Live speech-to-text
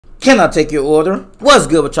Can I take your order? What's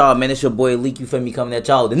good with y'all, man? It's your boy Leek, you feel me, coming at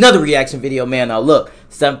y'all with another reaction video, man. Now look,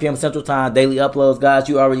 7 p.m. Central Time, daily uploads, guys.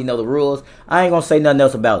 You already know the rules. I ain't gonna say nothing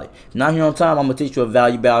else about it. Not here on time, I'm gonna teach you a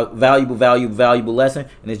valuable lesson,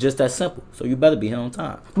 and it's just that simple. So you better be here on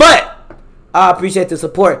time. But I appreciate the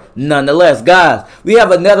support nonetheless, guys. We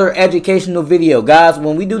have another educational video, guys.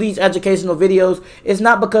 When we do these educational videos, it's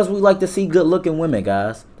not because we like to see good-looking women,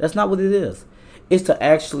 guys. That's not what it is. It's to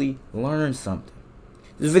actually learn something.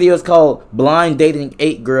 This video is called Blind Dating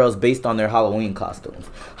 8 Girls Based on Their Halloween Costumes.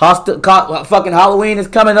 Fucking Halloween is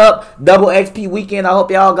coming up. Double XP weekend. I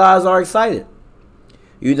hope y'all guys are excited.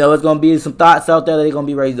 You know, it's going to be some thoughts out there that they're going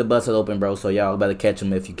to be ready to bust it open, bro. So y'all better catch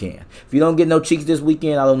them if you can. If you don't get no cheeks this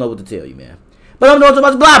weekend, I don't know what to tell you, man. But I'm doing too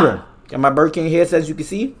much blabbering. Got my Burger King headset, as you can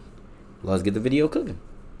see. Let's get the video cooking.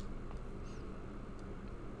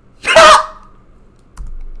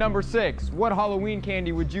 Number 6. What Halloween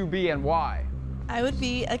candy would you be and why? I would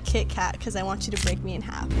be a Kit Kat because I want you to break me in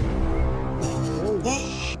half.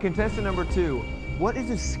 Contestant number 2. What is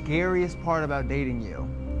the scariest part about dating you?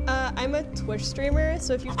 I'm a Twitch streamer,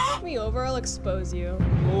 so if you f me over, I'll expose you.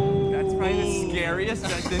 Oh, that's probably the scariest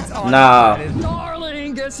sentence on Nah.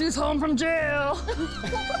 Darling, guess who's home from jail?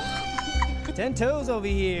 10 toes over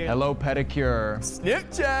here. Hello, pedicure.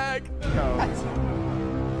 Snip check.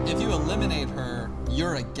 If you eliminate her,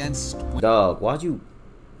 you're against. Dog, why'd you...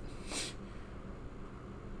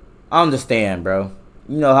 I understand, bro.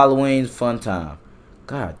 You know, Halloween's fun time.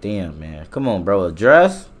 God damn, man. Come on, bro. A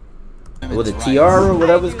dress? With a tiara,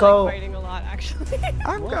 whatever it's called. I do like biting a lot, actually.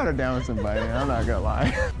 I'm kind of down with some biting, I'm not gonna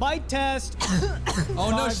lie. Bite test.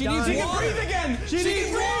 Oh no, she needs water. Breathe again. She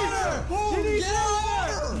needs water. She needs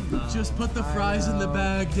water. Just put the fries in the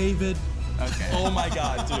bag, David. Okay. Oh my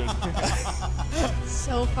god, dude.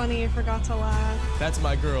 So funny, I forgot to laugh. That's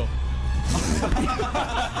my girl.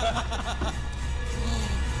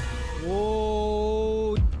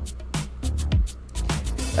 Whoa.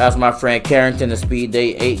 That's my friend Carrington, the speed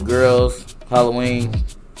date 8 girls, Halloween.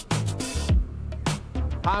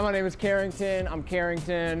 Hi, my name is Carrington. I'm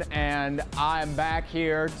Carrington, and I'm back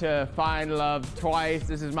here to find love twice.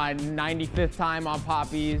 This is my 95th time on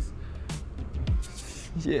Poppies.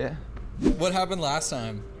 Yeah. What happened last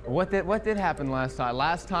time? What did happen last time?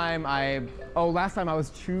 Last time I was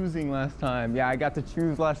choosing last time. Yeah, I got to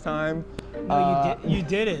choose last time. No, you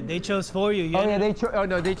did it. They chose for you. Oh yeah,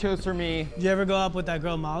 they chose for me. Did you ever go up with that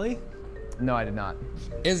girl Molly? No, I did not.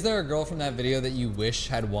 Is there a girl from that video that you wish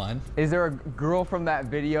had won? Is there a girl from that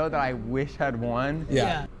video that I wish had won?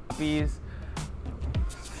 Yeah. Poppies.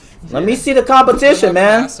 Let me see the competition,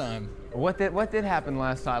 man. Last time. What did happen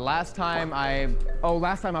last time? Last time I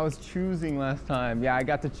was choosing last time. Yeah, I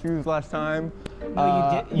got to choose last time.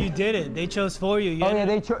 No, you did it. They chose for you. Oh yeah,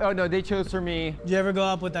 they chose for me. Did you ever go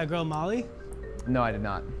up with that girl Molly? No, I did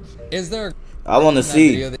not. Is there? I want to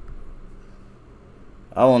see.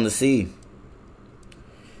 I want to see.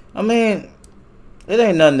 I mean, it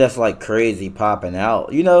ain't nothing that's like crazy popping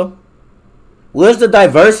out, you know? Where's the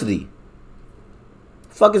diversity?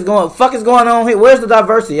 Fuck is going on here? Where's the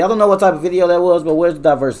diversity? I don't know what type of video that was, but where's the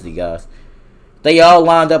diversity, guys? They all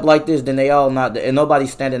lined up like this, then they all not, and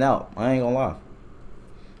nobody's standing out. I ain't gonna lie.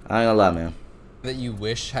 I ain't gonna lie, man. That you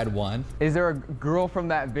wish had won? Is there a girl from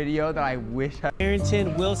that video that I wish had?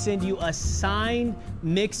 Carrington will send you a signed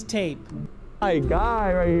mixtape. My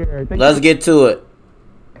guy right here. Let's get to it.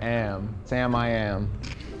 Sam, I am.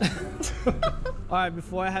 All right,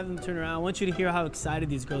 before I have them turn around, I want you to hear how excited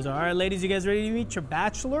these girls are. All right, ladies, you guys ready to meet your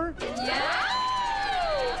bachelor?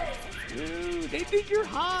 Yeah! Dude, they think you're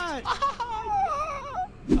hot.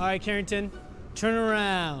 All right, Carrington, turn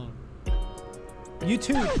around. You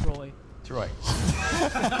too, Troy. Troy.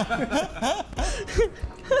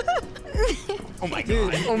 Oh my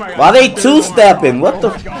god. Oh my god. Why they two-stepping? What the?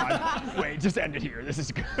 Oh my god. Wait, just end it here. This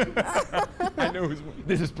is good. I know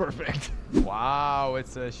this is perfect. Wow,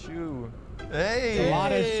 it's a shoe. Hey, It's a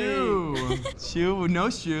lot of shoe. shoe, no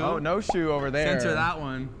shoe. Oh, no shoe over there. Censor that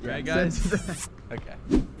one, right, guys? Okay.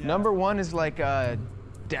 Yeah. Number 1 is like a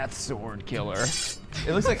death sword killer.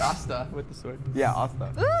 It looks like Asta with the sword. Yeah,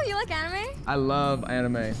 Asta. Ooh, you like anime? I love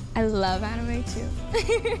anime. I love anime too.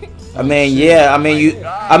 I mean, yeah.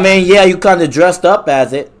 Yeah. You kind of dressed up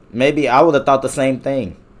as it. Maybe I would have thought the same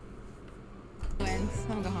thing. Wins.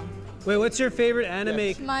 I'm gonna go home. Wait, what's your favorite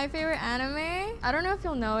anime? My favorite anime? I don't know if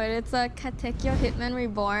you'll know it. It's a Katekyo Hitman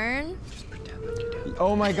Reborn.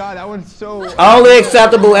 Oh my god, that one's so... Only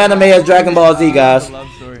acceptable anime is Dragon Ball Z, guys. Love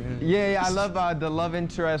story. Yeah, I love the love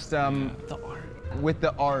interest with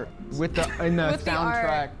the art, in the With the soundtrack.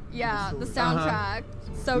 art. Yeah, the soundtrack.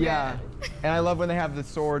 So good. Yeah, and I love when they have the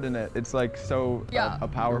sword in it. It's like so Yeah. a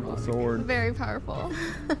powerful sword. Very powerful.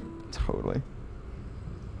 Totally.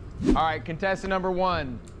 All right, contestant number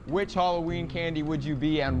 1. Which Halloween candy would you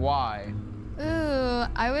be and why? Ooh,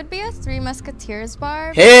 I would be a Three Musketeers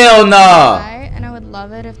bar. Hell no. And I would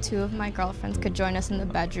love it if 2 of my girlfriends could join us in the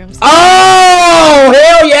bedroom. Oh,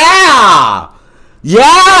 hell yeah!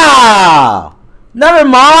 Yeah! Never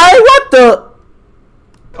mind. What the?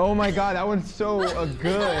 Oh my God, that one's so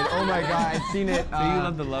good. Oh my God, I've seen it. So you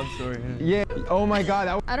love the love story. Yeah. Oh my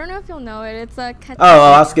God. I don't know if you'll know it. It's a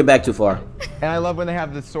Oh, I'll skip back too far. And I love when they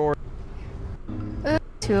have the sword.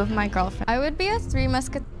 2 of my girlfriends. I would be a Three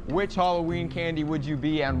Musketeers. Which Halloween candy would you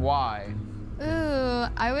be and why? Ooh,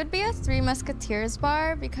 I would be a Three Musketeers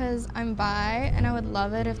bar because I'm bi, and I would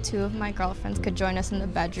love it if 2 of my girlfriends could join us in the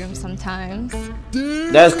bedroom sometimes.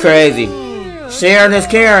 That's crazy. Sharon is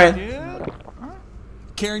Karen.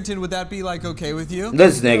 Carrington, would that be like okay with you?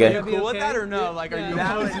 This Are you nigga. cool with that or no? Like, are you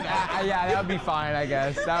opposed to that? Yeah, that would be fine, I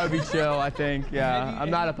guess. That would be chill, I think. Yeah,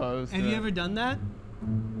 I'm not opposed. Have to you it. ever done that?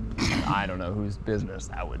 I don't know whose business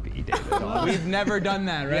that would be, David. We've never done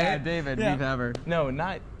that, right? Yeah, David, Yeah. we've never. No,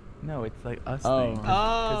 no, it's like us Oh. thing.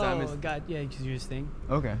 Oh, God, yeah, because you're his thing.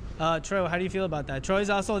 Okay. Troy, how do you feel about that?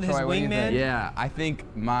 Troy's also his Troy, what do you wingman. think? Yeah, I think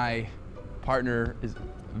my partner is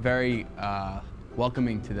very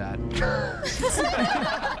welcoming to that.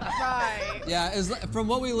 Yeah, from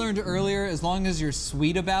what we learned earlier, as long as you're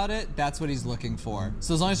sweet about it, that's what he's looking for.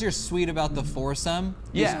 So as long as you're sweet about the foursome,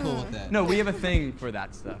 Yeah. he's cool with it. No, we have a thing for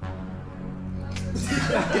that stuff.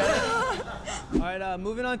 All right,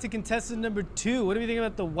 moving on to contestant number 2. What do we think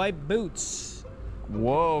about the white boots?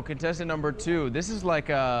 Whoa, contestant number 2. This is like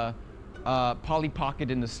a Polly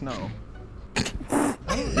Pocket in the snow.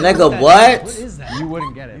 Nigga, What what? is that? You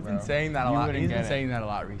wouldn't get it, He's bro. been saying that a You lot. wouldn't He's get been it. saying that a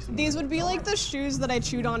lot recently. These would be like the shoes that I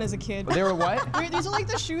chewed on as a kid. They were what? These are like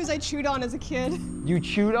the shoes I chewed on as a kid. You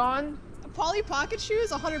chewed on? Polly Pocket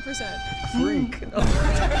shoes, 100%. Freak.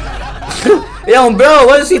 Yo, bro,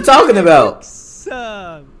 what is he talking about?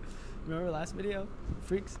 Remember last video?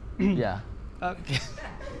 Freaks? Yeah.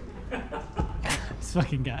 This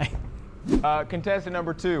fucking guy. Contestant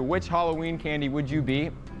number 2. Which Halloween candy would you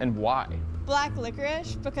be and why? Black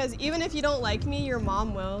licorice, because even if you don't like me, your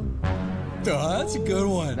mom will. Oh, that's a good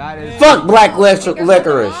one. That is. Fuck black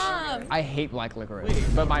licorice. I hate black licorice.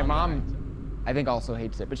 But my mom, I think, also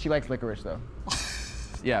hates it. But she likes licorice, though.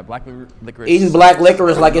 Yeah, black licorice. Eating black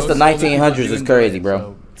licorice like it's the Most older 1900s people is do crazy, enjoy it, bro.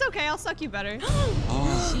 so It's okay, I'll suck you better.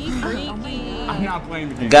 I'm not playing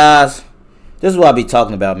the game. Guys, this is what I be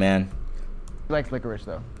talking about, man. She likes licorice,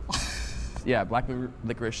 though. Yeah, black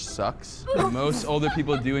licorice sucks. But most older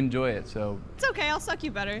people do enjoy it, so. It's okay, I'll suck you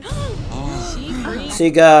better. See,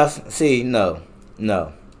 guys, no.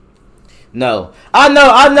 I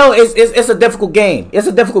know it's a difficult game. It's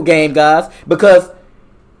a difficult game, guys, because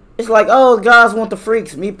it's like, oh, guys want the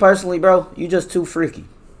freaks. Me personally, bro, you just too freaky.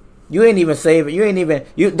 You ain't even saving. You ain't even.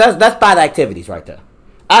 That's bad activities right there.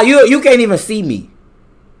 You can't even see me,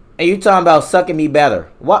 and you talking about sucking me better.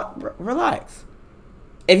 What? Relax.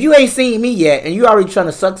 If you ain't seen me yet, and you already trying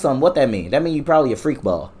to suck something, what that mean? That mean you probably a freak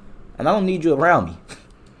ball, and I don't need you around me.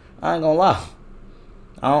 I ain't gonna lie.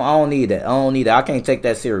 I don't need that. I can't take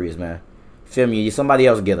that serious, man. Feel me? Somebody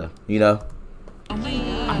else get her. You know.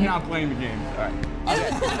 I'm not playing the game. All right.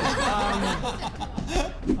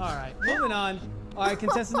 All right, moving on. All right,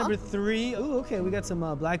 contestant number 3. Ooh, okay, we got some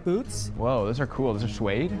black boots. Whoa, those are cool. Those are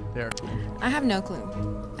suede? They're cool. I have no clue.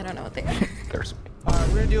 I don't know what they are. They're suede. All right,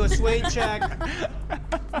 we're gonna do a suede check.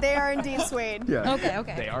 They are indeed suede. Yeah. Okay,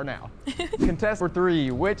 okay. They are now. Contestant number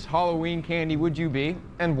 3. Which Halloween candy would you be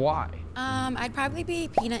and why? I'd probably be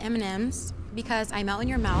peanut M&Ms because I melt in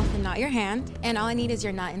your mouth and not your hand, and all I need is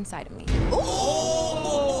your nut inside of me.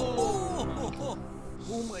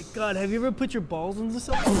 Oh my God, have you ever put your balls into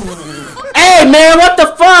something? Hey, man, what the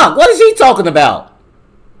fuck? What is he talking about?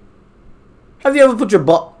 Have you ever put your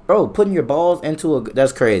putting your balls into a?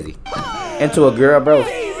 That's crazy. Into a girl, bro.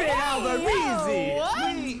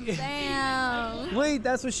 Damn. Wait,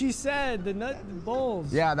 that's what she said. The nut, the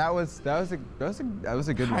balls. Yeah, that was a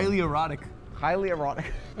good one. Highly erotic. Highly erotic.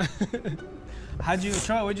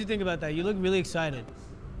 Troy, what'd you think about that? You look really excited.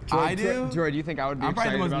 I do? Joy, do you think I would be I'm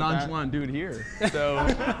probably the excited most about nonchalant dude here. So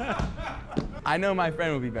I know my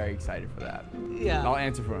friend would be very excited for that. Yeah. I'll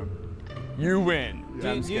answer for him. You win. Do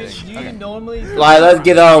I'm just kidding. you Okay. normally Like, let's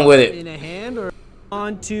get on with it. in a hand or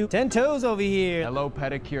on to 10 toes over here? Hello,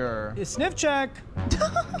 pedicure. A sniff check.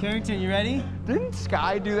 Carrington, you ready? Didn't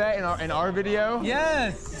Sky do that in our video?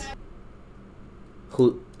 Yes.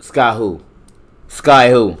 Who? Sky who? Sky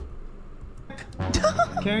who?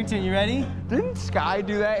 Carrington, you ready? Didn't Sky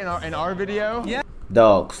do that in our video? Yeah.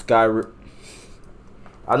 Dog, Sky.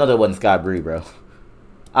 I know that wasn't Sky Bree, bro.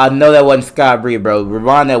 I know that wasn't Sky Bree, bro.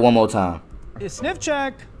 Rewind that one more time. It's sniff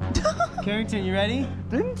check. Carrington, you ready?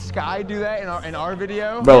 Didn't Sky do that in our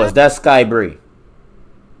video? Bro, is that Sky Bree?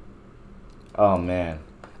 Oh, man.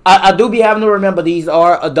 I do be having to remember these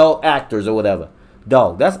are adult actors or whatever.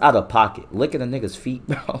 Dog, that's out of pocket. Licking a nigga's feet,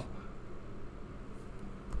 bro.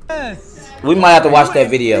 Yes. We might have to watch that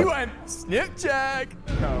video. You went sniff check.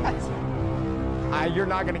 No. You're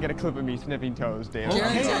not gonna get a clip of me sniffing toes, David.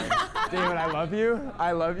 David, I love you.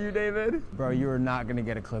 I love you, David. Bro, you are not gonna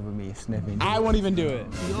get a clip of me sniffing. I won't even do it.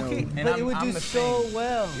 Okay, but it would do so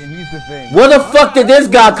well. And he's the thing. Where the fuck did this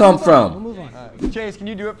guy come from? We'll move on. Chase, can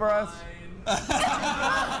you do it for us?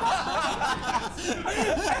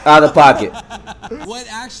 Out of pocket. What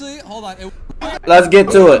actually? Hold on. Let's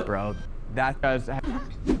get to it. Bro, that does.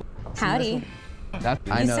 Howdy. I You know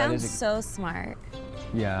that sound is. so smart.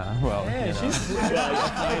 Yeah, well. Yeah, you know. she's.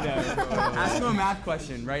 Ask him a math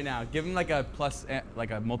question right now. Give him like a plus,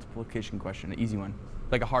 like a multiplication question, an easy one.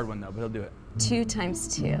 Like a hard one though, but he'll do it. 2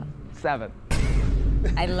 times 2. 7.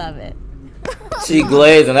 I love it. She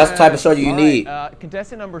glazing. That's the type of shorty you need.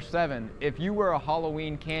 Contestant number 7. If you were a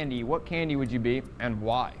Halloween candy, what candy would you be and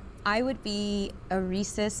why? I would be a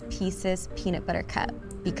Reese's Pieces peanut butter cup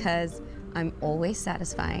because I'm always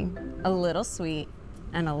satisfying, a little sweet,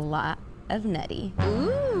 and a lot of nutty.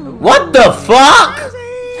 Ooh. What the fuck?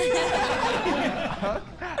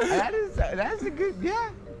 That's a good,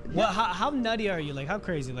 yeah. Well, how nutty are you? Like, how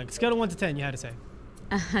crazy? Like, scale of 1 to 10, you had to say.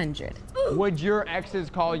 100. Would your exes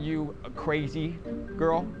call you a crazy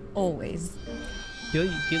girl? Always.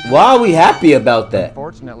 Why are we happy about that?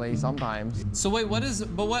 Fortunately, sometimes. So wait,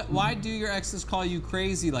 why do your exes call you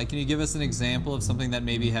crazy? Like, can you give us an example of something that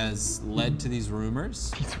maybe has led to these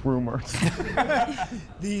rumors? These rumors.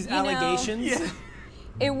 These allegations? Know,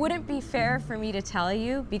 it wouldn't be fair for me to tell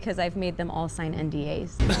you because I've made them all sign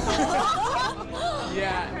NDAs.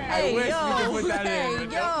 Yeah, I wish we could put that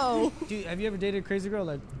in. Yo. Dude, have you ever dated a crazy girl?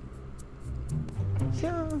 Like,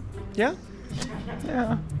 Yeah. yeah?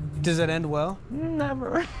 Yeah. Does it end well?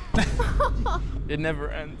 Never. It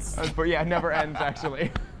never ends. But yeah, it never ends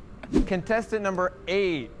actually. Contestant number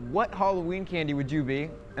 8. What Halloween candy would you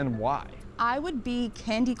be and why? I would be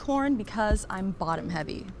candy corn because I'm bottom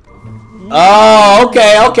heavy. Oh,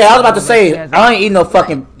 okay. I was about to say, I ain't eating no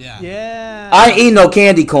fucking. Yeah. I ain't eating no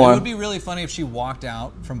candy It corn. would be really funny if she walked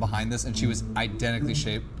out from behind this and she was identically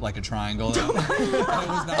shaped like a triangle.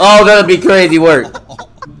 Oh, that'd be crazy work.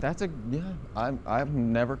 That's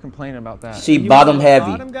I'm never complaining about that. She You bottom a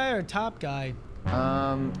heavy. Bottom guy or top guy?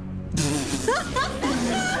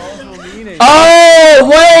 Oh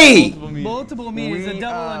wait! Multiple meanings, a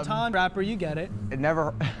double entendre. Rapper, you get it. It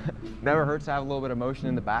never hurts to have a little bit of motion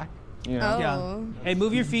in the back. You know? Yeah. Hey,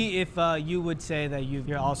 move your feet if you would say that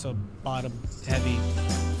you're also bottom heavy.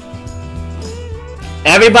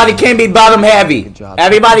 Everybody can't be bottom heavy. Good job.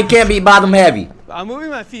 Everybody can't be bottom heavy. I'm moving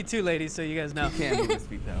my feet too, ladies, so you guys know. Can't move his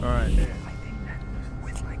feet though. All right. I think that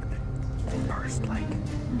with like the first like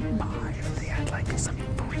 5, they had like some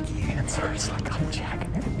freaky answers. Like I'm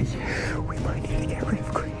jacking it. We might need to get rid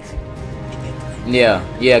of crazy. Yeah,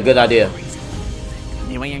 good idea. That's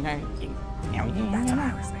what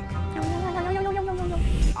I was thinking.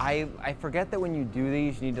 I forget that when you do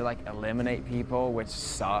these, you need to like eliminate people, which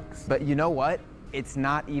sucks. But you know what? It's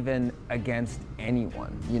not even against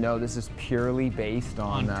anyone. You know, this is purely based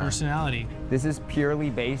on personality. This is purely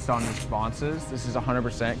based on responses. This is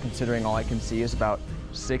 100% considering all I can see is about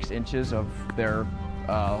 6 inches of their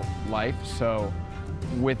life. So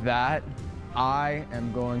with that, I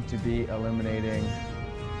am going to be eliminating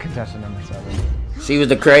contestant number 7. She was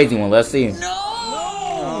the crazy one. Let's see.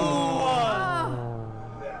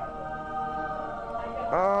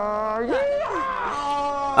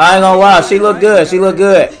 I ain't gonna lie. She looked good. She looked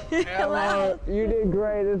good. Hello. You did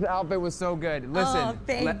great. This outfit was so good. Listen,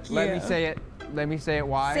 thank let you. me say it. Let me say it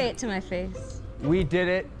why. Say it to my face. We did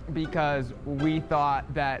it because we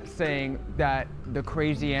thought that saying that the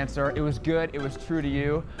crazy answer, it was good, it was true to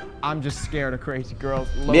you. I'm just scared of crazy girls.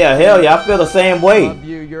 Yeah, hell yeah. I feel the same way. Love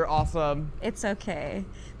you. You're awesome. It's okay.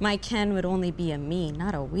 My Ken would only be a me,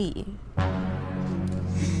 not a we.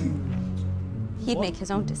 He'd make his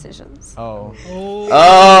own decisions. Oh.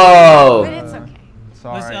 Oh. But it's okay.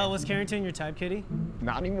 Sorry. Was Carrington your type, Kitty?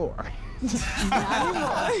 Not anymore. All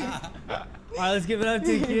right, let's give it up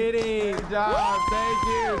to Kitty. Good job. Thank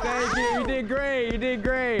you. Thank you. You did great. You did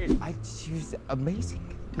great. She was amazing.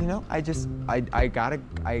 You know, I gotta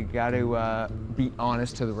be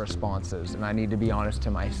honest to the responses, and I need to be honest to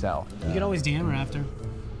myself. You can always DM her after.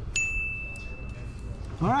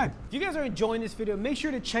 All right. If you guys are enjoying this video, make sure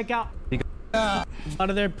to check out a lot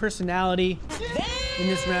of their personality. in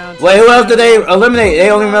this round. Wait, who else did they eliminate? They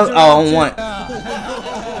only remember. Oh, on one.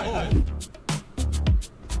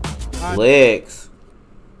 Legs.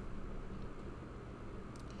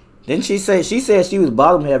 Didn't she say? She said she was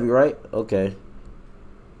bottom heavy, right? Okay.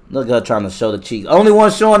 Look at her trying to show the cheeks. Only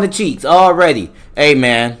one showing the cheeks already. Hey,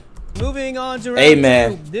 man. Moving on to round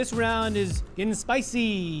Amen. 2. This round is getting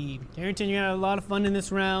spicy. Carrington, you're gonna have a lot of fun in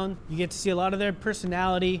this round. You get to see a lot of their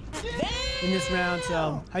personality in this round.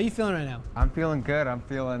 So, how you feeling right now? I'm feeling good. I'm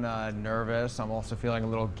feeling nervous. I'm also feeling a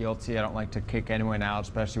little guilty. I don't like to kick anyone out,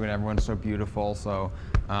 especially when everyone's so beautiful. So,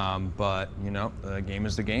 but you know, the game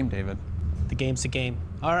is the game, David. The game's the game.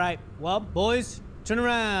 All right. Well, boys, turn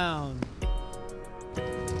around.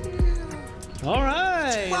 All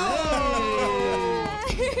right.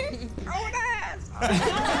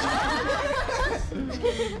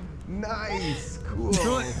 Nice. Cool.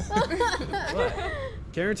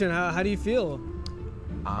 Carrington, how do you feel?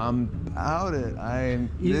 I'm about it.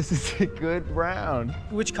 This is a good round.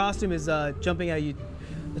 Which costume is jumping at you?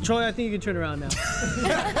 Troy, I think you can turn around now.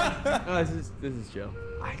 Oh, this is Joe.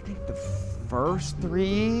 I think the first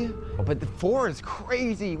 3, but the 4 is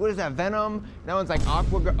crazy. What is that, Venom? That one's like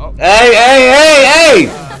Aqua. Oh. Hey!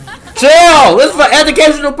 Chill! This is for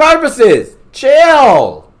educational purposes.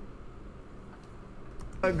 Chill!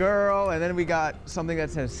 A girl, and then we got something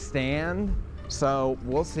that says stand. So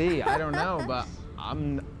we'll see. I don't know, but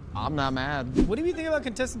I'm not mad. What do you think about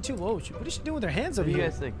contestant 2? Whoa, what is she doing with her hands over What do here?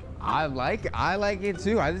 you guys think? I like it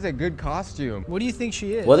too. I think it's a good costume. What do you think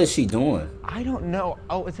she is? What is she doing? I don't know.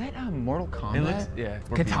 Oh, is that Mortal Kombat? It looks, yeah.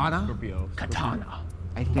 Katana? Scorpio. Katana.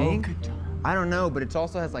 I think. I don't know, but it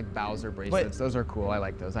also has like Bowser bracelets. Those are cool. I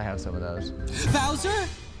like those. I have some of those. Bowser?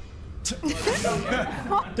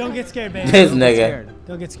 Don't get scared, babe. This nigga.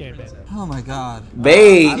 Don't get scared, babe. Oh my god.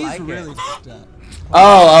 Babe. He's really fucked up.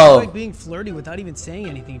 Oh. Like being flirty without even saying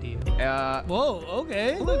anything to you. Whoa,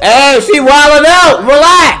 okay. Hey, she wilding out.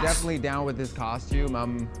 Relax. Definitely down with this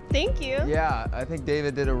costume. Thank you. Yeah, I think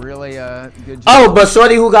David did a really good job. Oh, but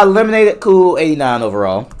shorty who got eliminated, cool, 89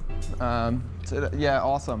 overall. Yeah,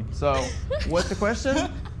 awesome. So, what's the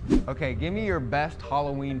question? Okay, give me your best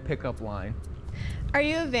Halloween pickup line. Are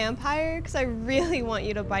you a vampire? Because I really want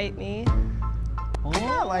you to bite me. Oh,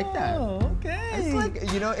 yeah, I like that. Okay. It's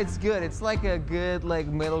like, you know, it's good. It's like a good, like,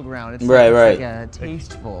 middle ground. It's Right. like a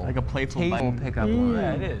tasteful, Like a playful pickup line.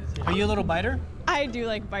 Yeah, it is. Yeah. Are you a little biter? I do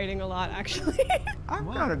like biting a lot, actually. I'm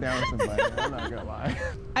kind of down with some biting, I'm not gonna lie.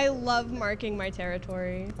 I love marking my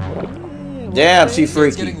territory. Damn, she It's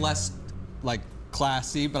freaky. getting less, like,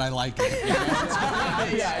 classy, but I like it.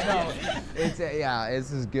 Yeah, no. It's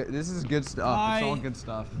this is good. This is good stuff. It's all good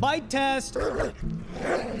stuff. Bite test. All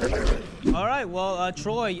right, well,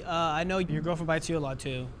 Troy, I know your girlfriend bites you a lot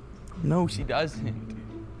too. No, she doesn't.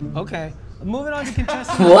 Okay. Moving on to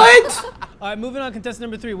contestant. What? All right, moving on to contestant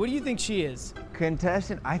number 3. What do you think she is?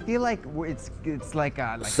 Contestant, I feel like it's like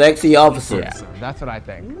Sexy officer. Yeah, that's what I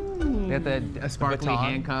think. They have the sparkly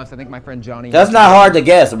handcuffs. I think my friend Johnny. That's not hard to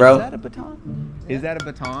guess, bro. Is that a baton? Is that a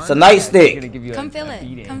baton? It's a nightstick. Gonna give you Come a feel it.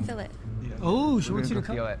 beating. Come feel it. Oh, she wants you to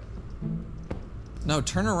come. feel it. No,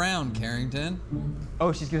 turn around, Carrington.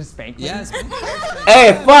 Oh, she's gonna spank me? Yes.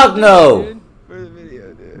 Hey, fuck no. For the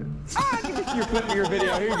video, dude. You're putting your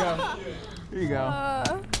video. Here you go. Here you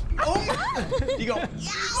go. You go.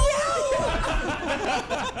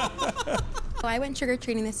 Well, I went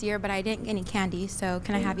trick-or-treating this year, but I didn't get any candy, so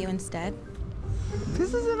can I have you instead?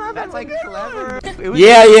 This isn't that's like clever.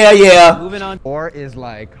 Yeah. Moving on. Or is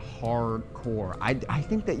like hardcore. I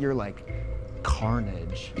think that you're like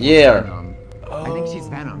Carnage. Yeah. Venom. I think she's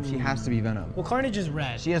Venom. She has to be Venom. Well, Carnage is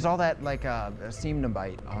red. She has all that like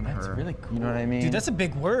Seamnobite on her. That's really cool. You know what I mean? Dude, that's a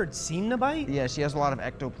big word. Seamnobite? Yeah, she has a lot of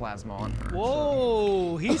ectoplasm on her.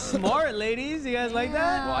 Whoa, he's smart, ladies. You guys like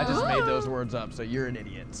that? Well, I just made those words up, so you're an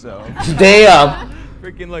idiot. So. Damn.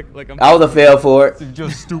 Freaking like I'm. I would have failed for it.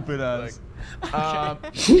 Just stupid ass.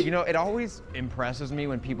 You know, it always impresses me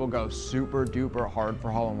when people go super duper hard for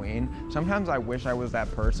Halloween. Sometimes I wish I was that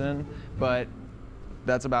person, but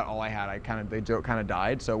that's about all I had. The joke kind of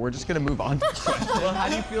died, so we're just gonna move on. Well, how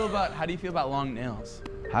do you feel about long nails?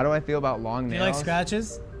 How do I feel about long nails? Do you like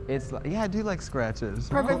scratches? It's yeah, I do like scratches.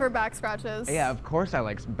 Perfect for back scratches. Yeah, of course I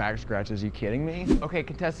like back scratches. You kidding me? Okay,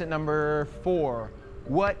 contestant number 4.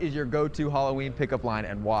 What is your go-to Halloween pickup line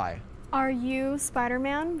and why? Are you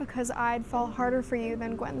Spider-Man? Because I'd fall harder for you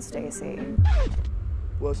than Gwen Stacy.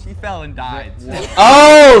 Well, she fell and died.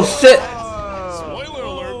 Oh shit! Spoiler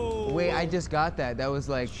alert. Wait, I just got that. That was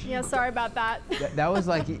like. Yeah, sorry about that. That was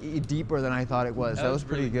like deeper than I thought it was. That was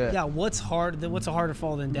pretty good. Yeah, what's a harder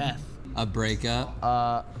fall than death? A breakup.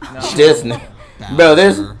 No. This, bro,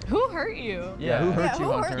 this. Who hurt you? Yeah, who hurt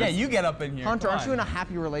you, Hunter? Yeah, you get up in here. Hunter, Come aren't you on. in a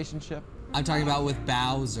happy relationship? I'm talking about with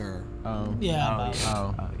Bowser. Oh. Yeah.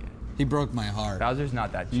 Oh, yeah. He broke my heart. Bowser's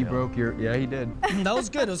not that chill. He broke your. Yeah, he did. That was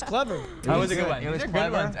good. It was clever. That was a good one. It was These are clever,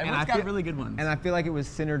 good ones. and Everyone's I got feel- really good ones. And I feel like it was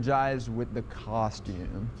synergized with the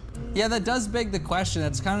costume. Yeah, that does beg the question.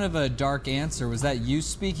 That's kind of a dark answer. Was that you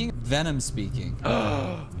speaking? Venom speaking.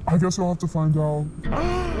 I guess I'll have to find out.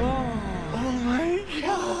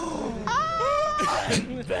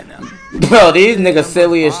 Venom. Bro, these niggas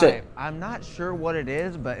silly as shit. I'm not sure what it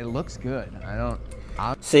is, but it looks good. I don't.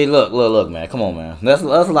 See, look, man. Come on, man. Let's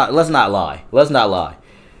not lie. Let's not lie.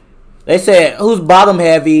 They said who's bottom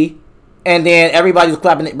heavy, and then everybody was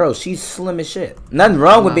clapping it. Bro, she's slim as shit. Nothing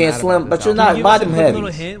wrong with being slim, but you're not bottom A heavy. little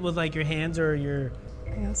hint with like your hands or your.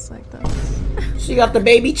 Yes, like this. She got the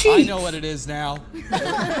baby cheeks. I know what it is now.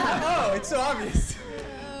 Oh, it's so obvious.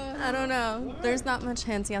 I don't know. There's not much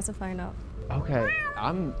hints. He has to find out. Okay,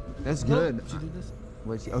 that's good. She did this.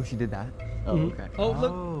 She did that. Oh, okay. Oh,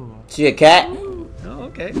 look. She a cat? Oh,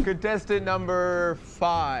 okay. Contestant number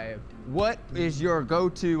 5. What is your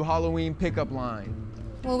go-to Halloween pickup line?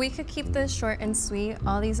 Well, we could keep this short and sweet.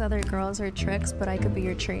 All these other girls are tricks, but I could be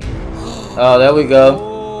your treat. Oh, there we go.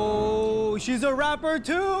 Oh, she's a rapper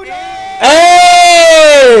too.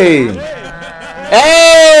 Hey!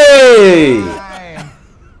 Hey!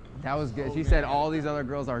 That was good. She said all these other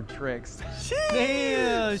girls are tricks.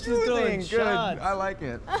 Damn, she's throwing good. shots. I like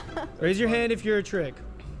it. Raise your hand if you're a trick.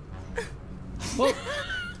 Oh.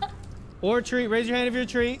 Or a treat. Raise your hand if you're a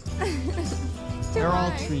treat. They're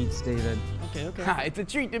all treats, David. Okay. Ha, it's a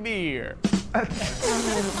treat to be here.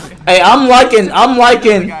 Hey, I'm liking.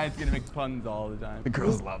 The guy's gonna make puns all the time. The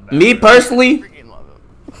girls love that. Me personally,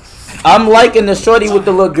 I'm liking the shorty with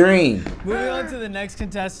the little green. Moving on to the next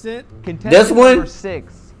contestant. This one? Number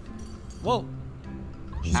 6. Whoa.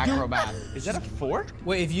 Acrobat. Is that a fork?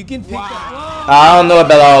 Wait, if you can pick up. I don't know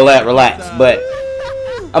about all that. Relax, but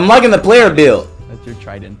I'm liking the player build. That's your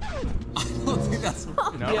trident. I don't think that's.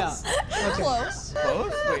 No? Yeah. Close.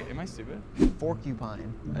 Close? Wait, am I stupid?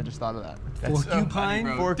 Porcupine. I just thought of that. That's so Porcupine? funny,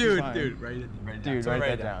 bro. Porcupine. Dude, write it down. Dude, So write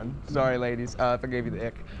that down. Sorry, ladies, if I gave you the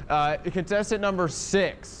ick. Contestant number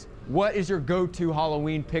 6. What is your go-to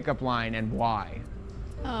Halloween pickup line and why?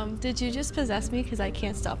 Did you just possess me? Because I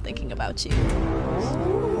can't stop thinking about you.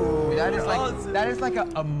 That is like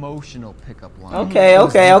an emotional pickup line. Okay.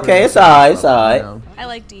 It's alright. I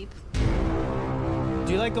like deep.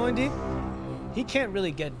 Do you like going deep? He can't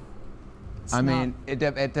really get. I mean, it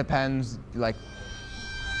depends. Like,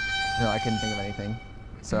 no, I couldn't think of anything.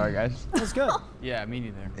 Sorry, guys. That's good. Yeah, me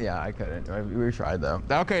neither. Yeah, I couldn't. We tried though.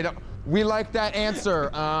 Okay, we like that answer.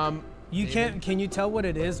 You can't. Can you tell what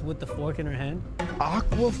it is with the fork in her hand?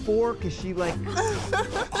 Aqua fork? Is she like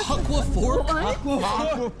Aqua fork?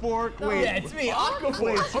 aqua fork? Wait. Yeah, it's me, Aqua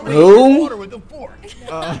Fork. Who? Water with a fork.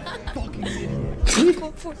 Fucking idiot. Look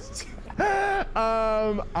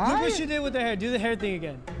what she did with the hair. Do the hair thing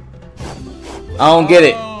again. I don't get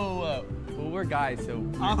it. Oh, well, we're guys, so.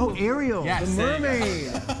 Oh, Ariel, Yeah, the same. mermaid.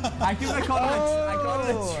 I think I called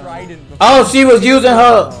it a trident before. Oh, she was using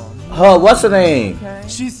her what's her name?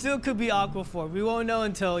 She still could be aqua fork. We won't know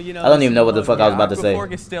until I don't even know what the fuck I was about to Aqua say.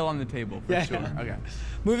 Fork is still on the table, for sure. Okay.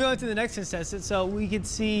 Moving on to the next contestant. So we can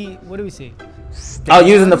see. What do we see? Oh,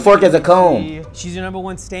 using the fork as a comb. She's your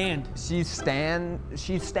 #1 stand.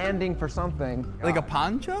 She's standing for something. Like a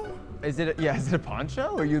poncho? Is it a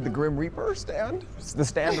poncho? Are you the Grim Reaper stand? The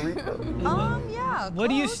stand Reaper? Yeah. What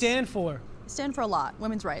do you close. stand for? Stand for a lot.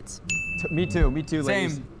 Women's rights. Me too, ladies.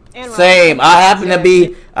 Same. Same. I happen to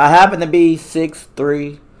be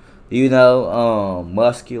 6'3", you know,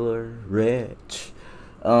 muscular, rich.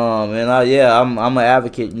 And I'm an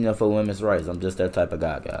advocate, you know, for women's rights. I'm just that type of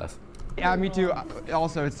guy, guys. Yeah, me too.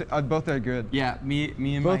 Also, it's both are good. Yeah, me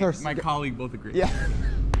and Both my colleague both agree. Yeah.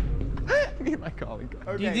 Me and my colleague.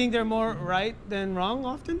 Okay. Do you think they're more right than wrong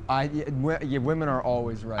often? Women are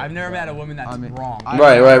always right. I've never met a woman that's wrong.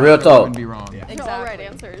 Right, real talk. Women be wrong. Yeah. Exactly. All right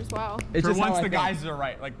answers. Wow. It's For just how once I the think. guys are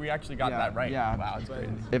right. Like, we actually got that right. Yeah. Wow, it's crazy.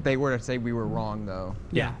 If they were to say we were wrong, though,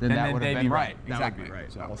 Yeah. then that would they'd have be been right. That Exactly. would be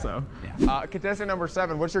right. So, Also, yeah. contestant number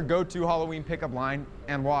 7. What's your go-to Halloween pickup line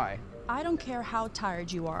and why? I don't care how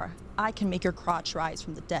tired you are. I can make your crotch rise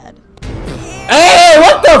from the dead. Hey,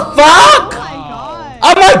 what the fuck?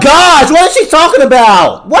 Oh my gosh, what is she talking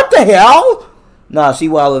about? What the hell? Nah, she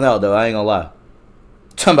wilding out though. I ain't gonna lie.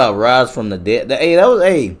 Talking about rise from the dead. Hey, that was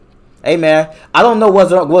hey man. I don't know what's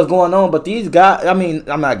going on, but these guys. I mean,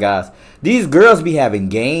 I'm not guys. These girls be having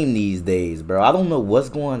game these days, bro. I don't know what's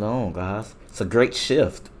going on, guys. It's a great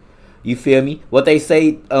shift. You feel me? What they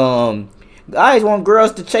say. Guys want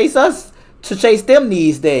girls to chase us, to chase them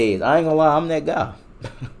these days. I ain't gonna lie, I'm that guy.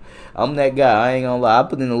 I'm that guy. I ain't gonna lie. I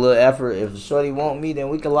put in a little effort. If shorty want me, then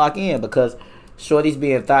we can lock in because shorty's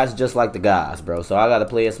being thoughts just like the guys, bro. So I gotta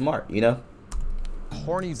play it smart, you know.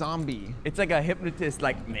 Horny zombie. It's like a hypnotist,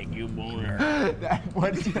 like make you boner.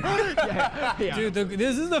 Dude,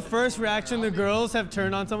 this is the first reaction the girls have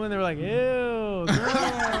turned on someone. They're like, ew, girl. No,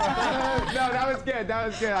 that was good. That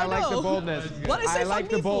was good. I like the boldness. I like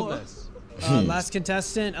the boldness. Last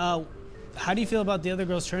contestant, how do you feel about the other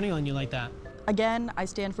girls turning on you like that? Again, I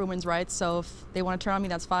stand for women's rights, so if they want to turn on me,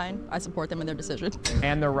 that's fine. I support them in their decision.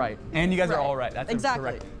 And they're right. And you guys are all right. That's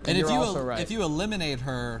exactly. correct. And you're if you eliminate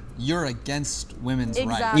her, you're against women's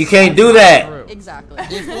rights. You can't do that. Exactly.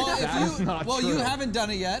 You haven't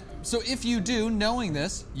done it yet. So if you do, knowing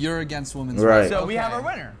this, you're against women's Right. rights. So we have our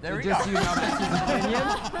winner. There we go. Just so you know,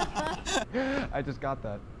 that's his opinion. I just got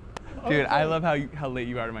that. Dude, I love how late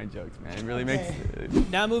you are to my jokes, man. It really makes it.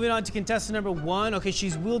 Now moving on to contestant number 1. Okay,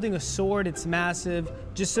 she's wielding a sword. It's massive.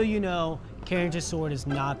 Just so you know, Carrington's sword is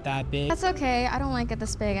not that big. That's okay. I don't like it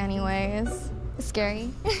this big anyways. It's scary.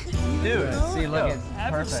 Dude, See, look, it's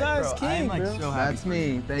Average perfect. size I am king, like bro. so happy. That's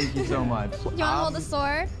me. Thank you so much. You want to hold the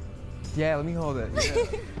sword? Yeah, let me hold it.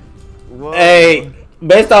 Whoa. Hey,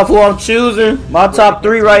 based off who I'm choosing, my top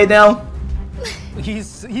 3 right now.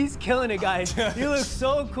 He's killing it, guys. You look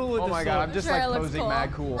so cool with Oh the my sword. god, I'm just Sure, like it looks posing cool.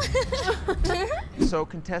 mad cool. So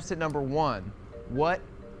contestant number 1, what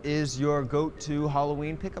is your go-to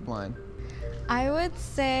Halloween pickup line? I would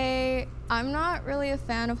say I'm not really a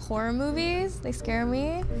fan of horror movies. They scare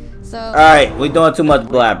me. So. All right, we doing too much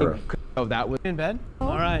blabber. Oh, that was In bed?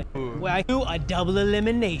 All right. Well, I do a double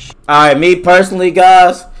elimination. All right, me personally,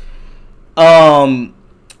 guys.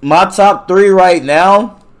 My top 3 right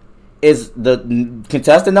now is the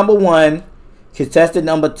contestant number 1, contestant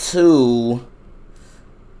number 2.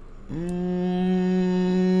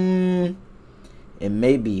 It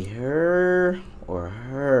may be her or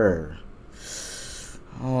her.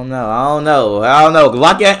 I don't know.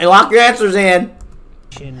 Lock your answers in.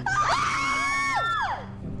 You know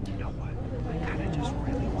what? I kind of just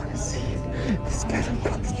really want to see this venom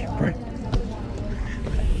costume, right?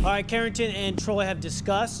 All right, Carrington and Troy have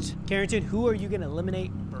discussed. Carrington, who are you going to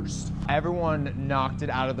eliminate first? Everyone knocked it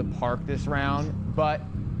out of the park this round, but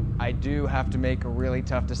I do have to make a really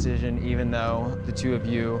tough decision, even though the 2 of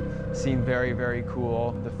you seem very, very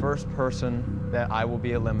cool. The first person that I will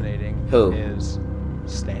be eliminating Who? is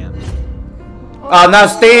Stan. Oh, not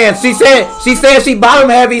Stan. She said she bottom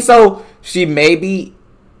heavy, so she may be,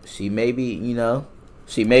 you know,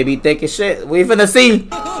 she may be thinking shit. We finna see.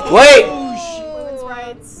 Wait. Women's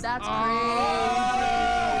rights. That's great.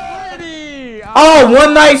 Oh,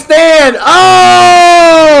 one night stand.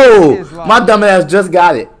 Oh, my dumb ass just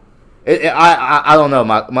got it. I don't know.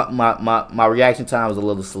 My reaction time was a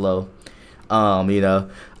little slow. You know.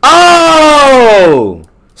 Oh,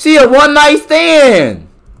 she a one night stand.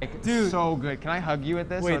 Dude, so good. Can I hug you at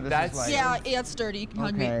this? Wait, or this that's- is like, Yeah, it's sturdy. You can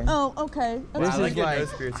hug me. Okay. Oh, okay. This That's is good.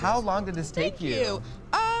 like, how long did this take you?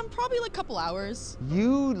 Probably like a couple hours.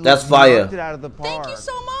 You That's fire. knocked it out of the park. Thank you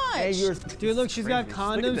so much. Hey, you're Dude, look, she's got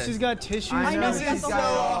condoms. She's got tissues. I know, she's she's got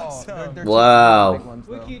got the it whole- all. They're Wow. big ones,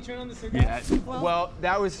 though. Wiki, turn on the cigarette. Well,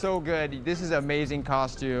 that was so good. This is an amazing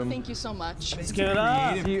costume. Thank you so much. Let's get it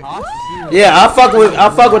up. Yeah, I fuck with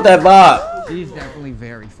that vibe. She's definitely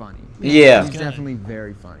very funny. Yeah. She's definitely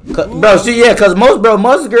very funny. Cause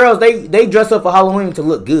most girls they dress up for Halloween to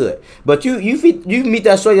look good. But you meet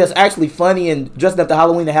that shorty that's actually funny and dressing up to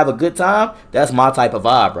Halloween to have a good time. That's my type of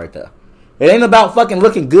vibe right there. It ain't about fucking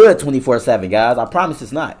looking good 24/7, guys. I promise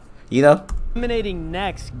it's not. You know. Eliminating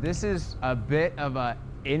next. This is a bit of a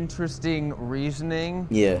interesting reasoning.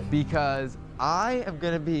 Yeah. Because I am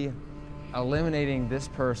gonna be eliminating this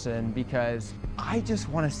person because I just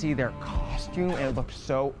want to see their costume and it looks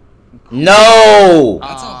so. No.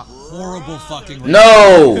 That's a horrible fucking reason.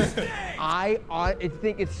 No. I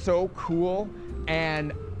think it's so cool,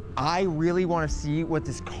 and I really want to see what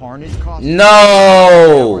this Carnage costume.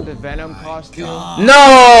 No. Or the Venom costume.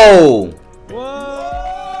 No.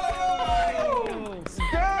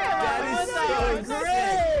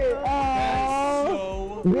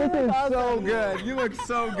 This is so good. You look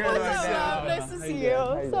so good right now. Nice to see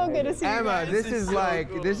you. So good to see you. Emma, guys. this is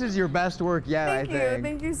like this is your best work yet. I think.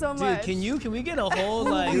 Thank you so Dude, much. can we get a whole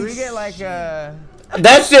like? Can we get like a?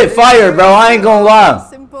 That shit fire, bro. I ain't gonna lie.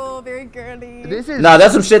 Simple, very girly. This is. Nah,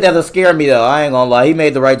 that's some shit that'll scare me though. I ain't gonna lie. He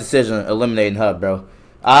made the right decision eliminating her, bro.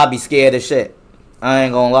 I'd be scared as shit. I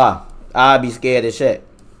ain't gonna lie. I'd be scared as shit.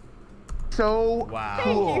 so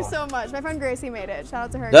cool. Thank you so much. My friend Gracie made it. Shout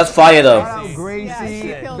out to her. That's fire though. Shout out Gracie. Yeah, she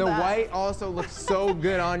killed the that. white also looks so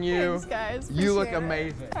good on you. Thanks, guys. You look Appreciate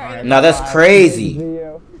it. amazing. All right. Now that's crazy.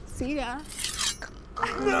 See ya.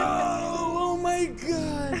 No! Oh my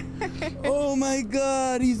god! Oh my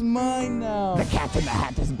god, he's mine now. The cat in the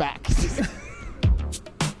hat is back.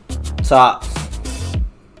 Tops.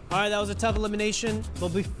 All right, that was a tough elimination.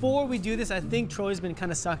 But before we do this, I think Troy's been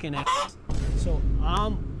kind of sucking at. So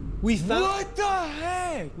we found. What the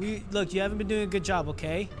heck? Look, you haven't been doing a good job,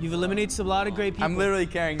 okay? You've eliminated a lot of great people. I'm literally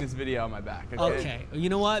carrying this video on my back. Okay. You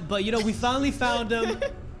know what? But you know, we finally found him.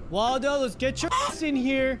 Waldo, let's get your ass in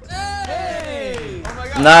here. Hey! Oh my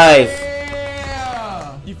god. Nice.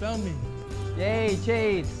 Yeah. You found me. Yay,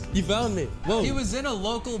 Chase. You found me. Whoa. He was in a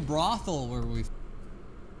local brothel where we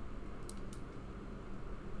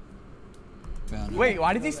found him. Wait,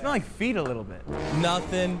 why does he smell like feet a little bit?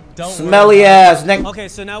 Nothing. Don't Smelly worry. ass. Next. Okay,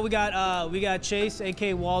 so now we got Chase,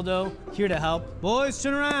 aka Waldo, here to help. Boys,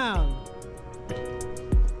 turn around.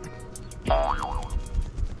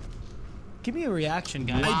 Give me a reaction,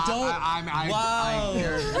 guys. I don't. Wow.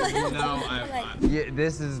 Yeah,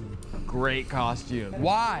 this is great costume.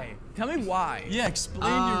 Why? Tell me why. Yeah,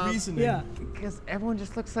 explain your reasoning. Yeah. Because everyone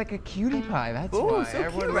just looks like a cutie pie. That's Ooh, why. so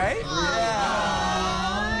Everyone cute, right?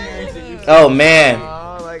 Oh man.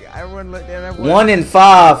 Like everyone looked. 1 in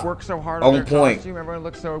 5. Work so hard on on their point. costume. Everyone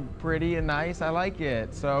looks so pretty and nice. I like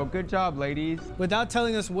it. So good job, ladies. Without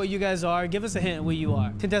telling us what you guys are, give us a hint what you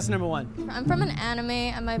are. Contestant number 1. I'm from an anime,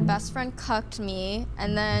 and my best friend cucked me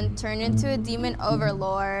and then turned into a demon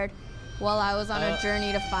overlord while I was on a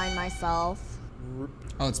journey to find myself.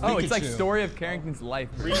 Oh, it's Pikachu. Oh, it's like story of Carrington's life.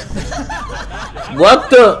 What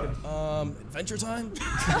the? Adventure Time?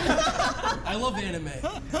 I love anime.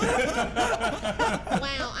 Wow,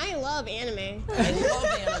 I love anime. I love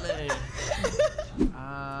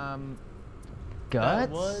anime.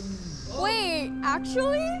 Guts? Wait,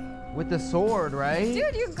 actually? With the sword, right?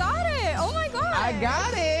 Dude, you got it! Oh my god! I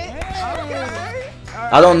got it! Okay.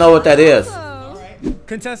 I don't know what that is.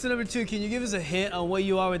 Contestant number 2, can you give us a hint on what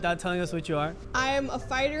you are without telling us what you are? I am a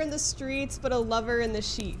fighter in the streets, but a lover in the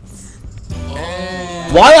sheets.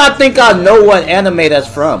 Why I think I know what anime that's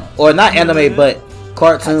from, or not anime, but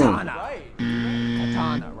cartoon.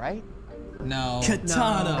 Katana, right? No.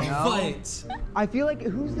 Katana, No. fight. I feel like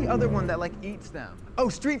who's the other one that like eats them? Oh,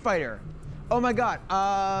 Street Fighter. Oh my God.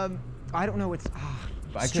 I don't know. It's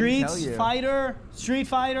I couldn't tell you. Street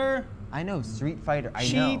Fighter. I know Street Fighter. I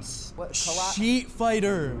Sheets. know. What, Sheet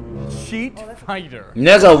fighter. Sheet fighter.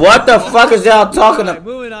 Nigga, what the fuck is y'all talking All right, about?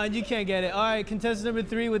 moving on, you can't get it. All right, contestant number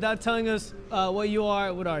 3, without telling us what you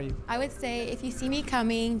are, what are you? I would say if you see me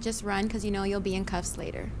coming, just run because you know you'll be in cuffs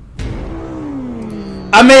later.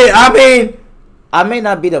 I may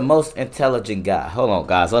not be the most intelligent guy. Hold on,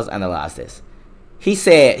 guys, let's analyze this. He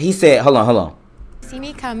said, hold on. See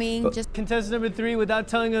me coming, just Contestant number 3, without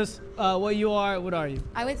telling us what you are, what are you?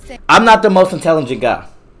 I would say I'm not the most intelligent guy.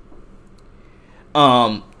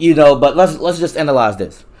 You know, but let's just analyze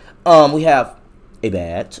this. We have a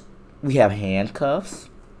badge, we have handcuffs.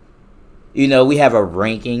 You know, we have a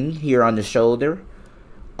ranking here on the shoulder.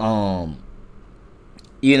 You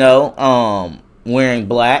know, wearing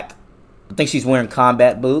black. I think she's wearing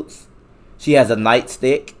combat boots. She has a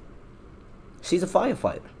nightstick. She's a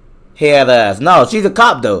firefighter. Head ass. No, she's a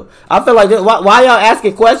cop though. I feel like why y'all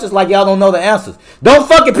asking questions like y'all don't know the answers? Don't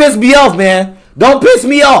fucking piss me off, man. Don't piss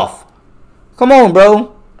me off. Come on,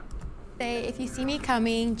 bro. say if you see me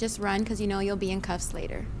coming, just run because you know you'll be in cuffs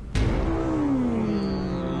later.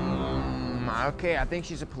 Okay, I think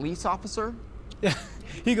she's a police officer. Yeah,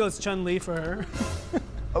 he goes Chun-Li for her.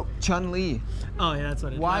 Oh, Chun-Li. Oh yeah, that's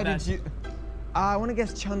what it is. Why did you? I want to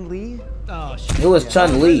guess Chun-Li. Oh shit. It was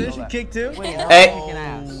Chun-Li. There's your kick too. Wait,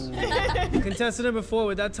 Hey. Contestant number 4,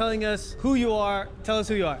 without telling us who you are, tell us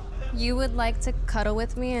who you are. You would like to cuddle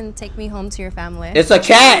with me and take me home to your family. It's a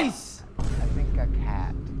cat. I think a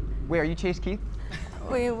cat. Wait, are you Chase Keith?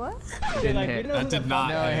 Wait, what? Didn't hit. That did not.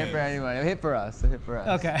 No, it hit for anyone. It hit for us. It hit for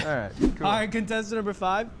us. Okay. All right. Cool. All right, contestant number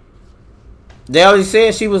 5. They already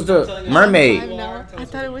said she was the mermaid. No, I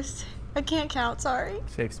thought it was. I can't count. Sorry.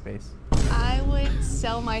 Safe space. I would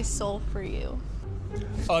sell my soul for you.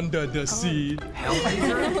 Under the sea.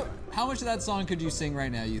 How much of that song could you sing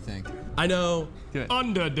right now, you think? I know. Do it.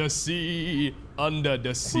 Under the sea. Under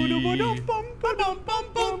the sea.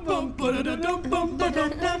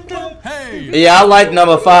 Hey. Yeah, I like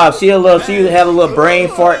number 5. She had a little brain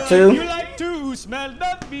fart too. You like to smell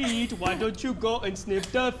the feet. Why don't you go and sniff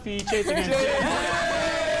the feet? Chase again.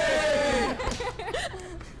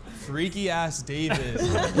 Freaky ass David.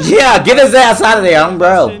 Yeah, get his ass out of there,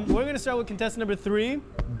 bro. We're gonna start with contestant number 3.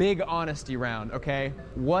 Big honesty round, okay?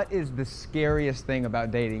 What is the scariest thing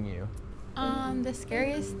about dating you? The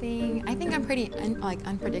scariest thing, I think I'm pretty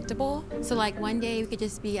unpredictable. So like one day we could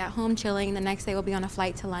just be at home chilling, the next day we'll be on a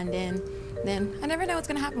flight to London. Then I never know what's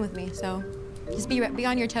gonna happen with me. So just be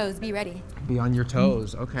on your toes, be ready. Be on your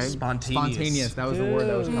toes, okay? Spontaneous. Spontaneous, that was the word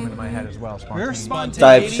that was coming to my head as well. Spontaneous.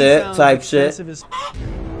 Type shit, type shit.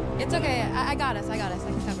 It's okay, I got us, I can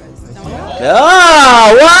cover us. Don't worry.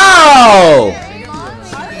 Oh, wow!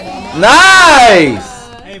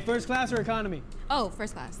 Nice! Hey, first class or economy? Oh,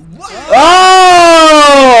 first class.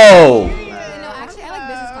 Oh! No, actually, I like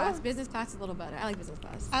business class. Business class is a little better. I like business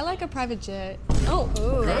class. I like a private jet. Oh.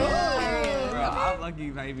 Ooh. Bro, I'm lucky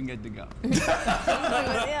if I even get to go.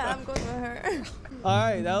 Yeah, I'm going with her. All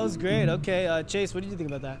right, that was great. Okay, Chase, what did you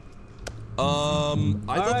think about that? I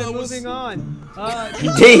thought that was. Moving on.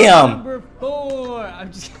 Damn. Number 4. I'm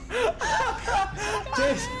just.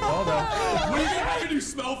 Chase. Hold on. When are you gonna have me do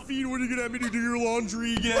smell feet? When are you gonna have me to do your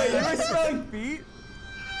laundry again? Wait, you were smelling feet?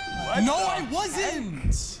 What? No, I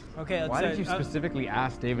wasn't. Okay, Why did you specifically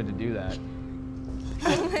ask David to do that?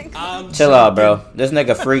 Chill out, bro. This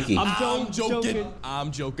nigga freaky. I'm joking.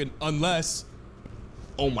 I'm joking. Unless.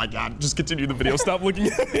 Oh my God! Just continue the video. Stop looking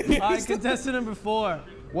at me. All right, contestant number 4.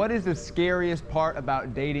 What is the scariest part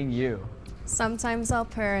about dating you? Sometimes I'll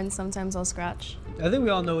purr and sometimes I'll scratch. I think we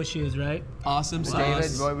all know what she is, right? Awesome David,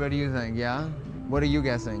 sauce. what do you think? Yeah? What are you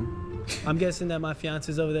guessing? I'm guessing that my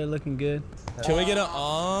fiance's over there looking good. Can we get an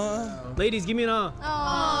Ladies, give me an Aww.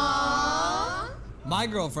 My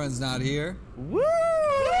girlfriend's not here. Woo!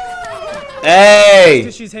 Hey!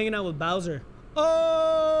 Because she's hanging out with Bowser.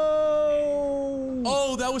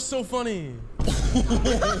 Oh, that was so funny.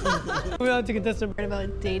 Moving on to contestant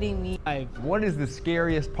about dating me. What is the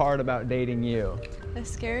scariest part about dating you? The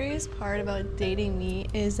scariest part about dating me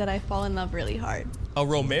is that I fall in love really hard. A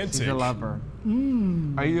romantic. She's a lover.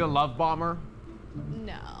 Are you a love bomber?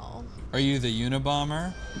 No. Are you the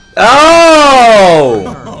Unabomber?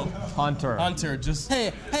 Oh! Hunter. Hunter, just.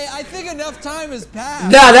 Hey, I think enough time has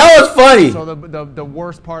passed. Nah, that was funny. So the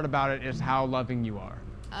worst part about it is how loving you are.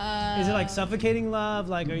 Is it like suffocating love?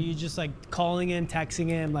 Like, are you just like calling him, texting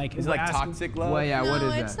him? Like, Is it like toxic love? Well, yeah, No, what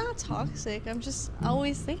is it's that? not toxic. I'm just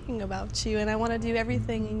always thinking about you and I want to do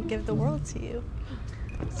everything and give the world to you.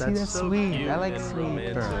 That's so sweet. I like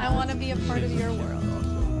sweet. I want to be a part of your world.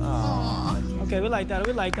 Okay, we like that.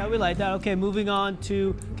 We like that. We like that. Okay, moving on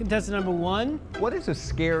to contestant number 1. What is the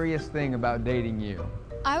scariest thing about dating you?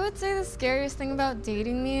 I would say the scariest thing about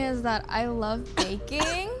dating me is that I love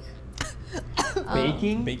baking.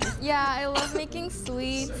 Baking? Yeah, I love making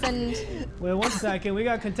sweets and. Wait 1 second. We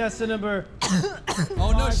got contestant number.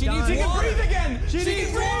 Oh no, she needs water. Breathe again. She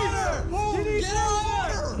needs water. Get her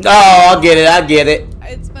water. Oh, I get it. I get it.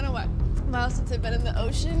 It's been a while since I've been in the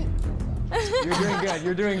ocean. You're doing good.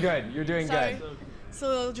 You're doing good. You're doing Sorry. good. It's a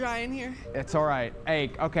little dry in here. It's all right.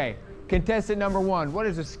 Hey, okay. Contestant number 1, what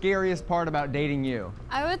is the scariest part about dating you?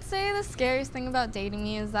 I would say the scariest thing about dating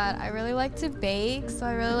me is that I really like to bake, so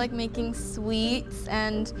I really like making sweets,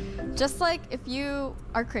 and just like if you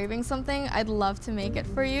are craving something, I'd love to make it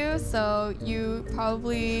for you, so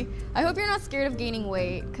I hope you're not scared of gaining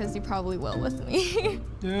weight, because you probably will with me.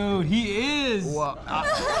 Dude, he is. Well,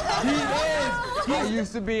 he is. I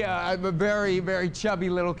used to be a very, very chubby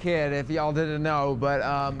little kid, if y'all didn't know, but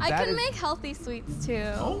I can make healthy sweets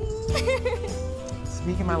too.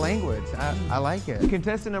 Speaking my language, I like it.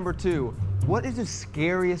 Contestant number 2, what is the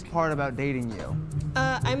scariest part about dating you?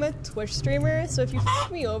 I'm a Twitch streamer, so if you f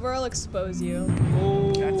me over, I'll expose you.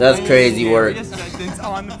 That's crazy work.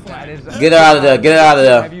 On the Get her out of there. Get her out of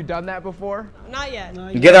there. Have you done that before? Not yet.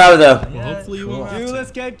 Get her out of there. Well, hopefully you won't have Dude, to. let's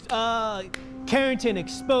get Carrington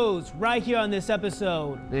exposed right here on this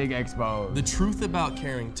episode. Big exposed. The truth about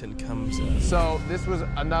Carrington comes up. So this was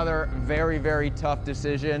another very, very tough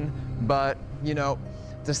decision, but you know,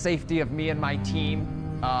 the safety of me and my team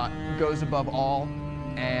goes above all,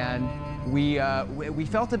 and we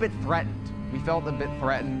felt a bit threatened. We felt a bit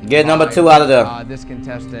threatened. Get number 2 out of there. This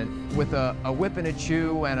contestant with a whip and a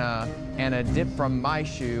chew and a dip from my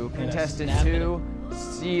shoe. Contestant 2,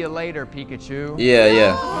 see you later, Pikachu.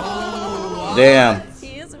 Yeah. Damn.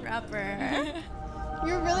 He is a rapper.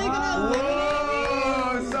 You're really gonna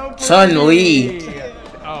eliminate me? So Chun-Li.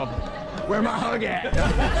 Oh, where my hug at?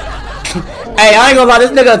 Hey, I ain't gonna lie,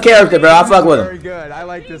 this nigga a character, bro. I fuck with him. Very good. I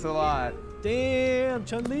like this a lot. Damn,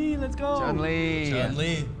 Chun-Li, let's go.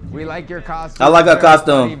 Chun-Li. We like your costume. I like her Very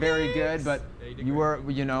costume. funny, very good, but you were,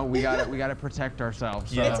 you know, we gotta protect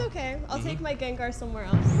ourselves. So. It's okay. I'll take my Gengar somewhere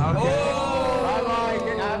else. Okay. I like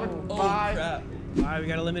it. Bye. All right, we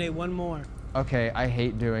gotta eliminate one more. Okay, I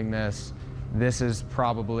hate doing this. This is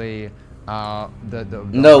probably the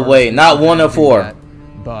No way, not 1 or 4. yet,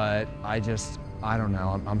 but I don't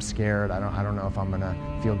know. I'm scared. I don't know if I'm gonna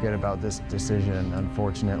feel good about this decision,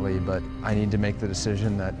 unfortunately. But I need to make the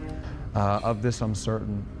decision that of this I'm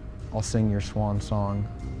certain. I'll sing your swan song.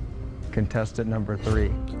 Contestant number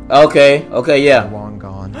 3. Okay, okay, yeah. Long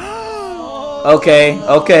gone. Okay,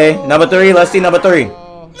 okay. Number 3, let's see number 3.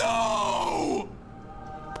 No!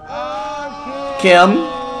 Kim.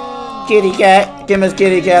 Kitty cat. Kim is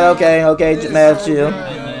kitty cat. Okay, okay. Mad chill.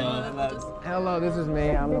 Hello, this is me.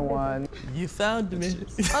 I'm the one. You found me.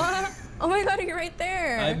 Oh my god, you're right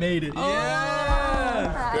there. I made it.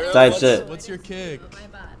 Yeah. Girl, Tight shit. What's your kick?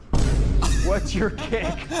 What's your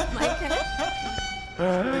kick? My kick?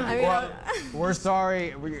 Well, we're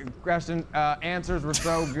sorry. Question answers were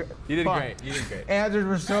so good. You did great. You did great. Answers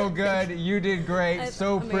were so good. You did great.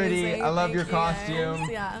 So pretty. Amazing. I love Thank your you, costume. guys.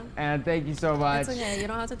 Yeah. And thank you so much. It's okay. You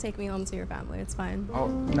don't have to take me home to your family. It's fine. Oh,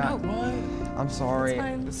 no. What? I'm sorry. It's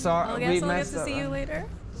fine. Sorry. I We guess I'll get messed to up. see you later.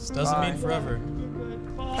 This doesn't mean forever.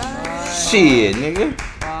 Shit, nigga.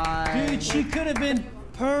 Bye. Dude, she could have been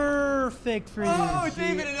perfect for you. Oh,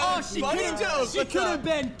 David, she could have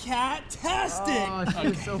been cat-tastic. Oh, she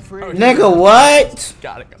was so pretty. Nigga, what?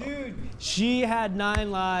 Gotta go. Dude, she had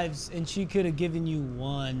 9 lives and she could have given you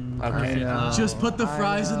 1. Okay. Just put the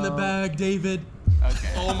fries in the bag, David.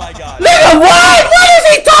 Okay. Oh my god. Nigga, what? What is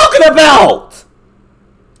he talking about?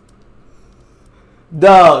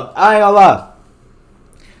 Dog, I ain't gonna lie.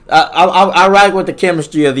 I rock with the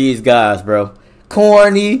chemistry of these guys, bro.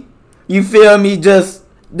 Corny, you feel me? Just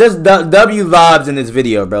W vibes in this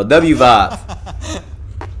video, bro. W vibes.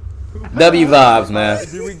 W vibes, man.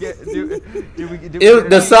 Did we get?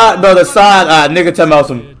 The side, bro. The side, nigga, tell me about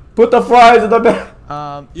some. Put the fries in the back.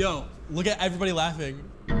 Yo, look at everybody laughing.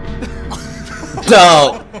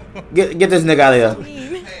 Dog, get this nigga out of here.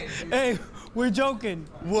 Hey, we're joking.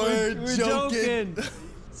 We're joking.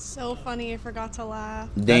 So funny. I forgot to laugh.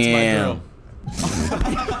 Damn.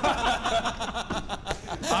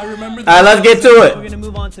 I remember. All right, let's get to it. We're gonna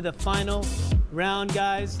move on to the final round,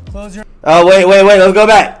 guys. Close your. Oh wait. Let's go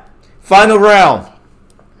back. Final round.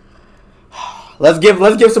 Let's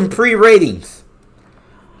give some pre-ratings.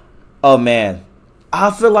 Oh man,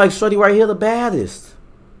 I feel like Shorty right here the baddest.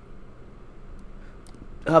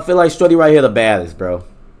 Bro.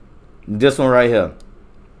 This one right here.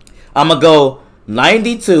 I'm gonna go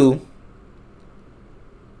 92,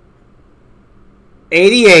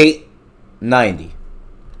 88, 90.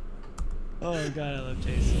 Oh god, I love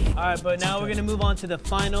Jason. All right, but now we're gonna move on to the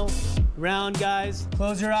final round, guys.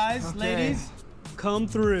 Close your eyes, Okay. ladies. Come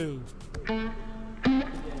through.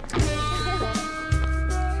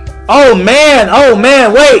 Oh man,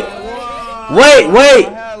 wait.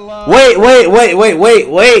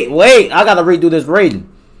 I gotta redo this rating.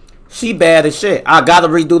 She bad as shit. I gotta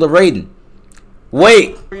redo the rating.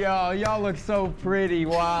 Wait. Y'all look so pretty.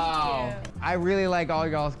 Wow. I really like all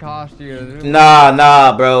y'all's costumes.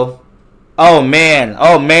 Nah, bro. Oh man.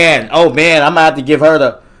 I'm gonna have to give her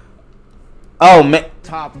the. Oh man.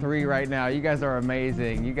 Top 3 right now. You guys are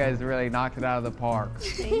amazing. You guys really knocked it out of the park.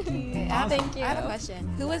 Thank you. Thank you. I have a question.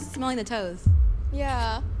 Who was smelling the toes?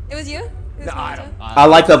 Yeah. It was you? Who was smelling the toes? I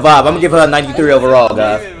like the vibe. I'm gonna give her a 93 overall,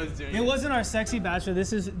 guys. It wasn't our sexy bachelor.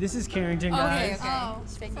 This is Carrington, guys. Okay.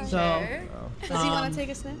 Just making So, sure. Does he want to take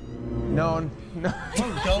a sniff? No. Go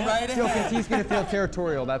right ahead. He's gonna feel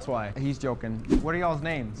territorial. That's why. He's joking. What are y'all's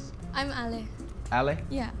names? I'm Ale. Ale?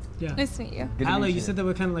 Yeah. Yeah. Nice to meet you. Good to Ale, meet you said that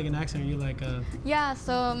with kind of like an accent. You like Yeah,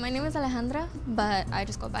 so my name is Alejandra, but I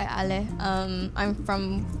just go by Ale. I'm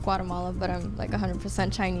from Guatemala, but I'm like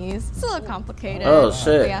 100% Chinese. It's a little complicated. Oh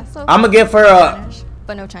shit. Yeah, so I'm gonna give her a. Spanish,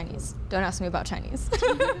 but no Chinese. Don't ask me about Chinese.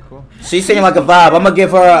 Cool. She seemed like a vibe. I'm gonna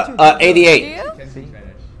give her a 88. ¿Sí?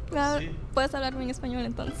 ¿Puedes hablarme en español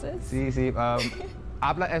entonces? Sí.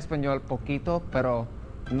 Habla español poquito, pero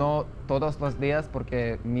no todos los días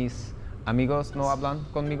porque mis amigos no hablan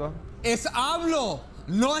conmigo. Es hablo,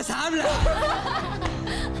 no es habla.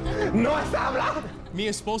 No es habla. Mi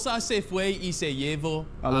esposa se fue y se llevó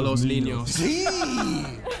a los niños. Sí.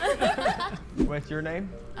 What's your name?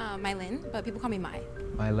 Mylin, but people call me Mai.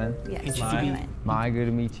 Mylin. Yes. Mai, good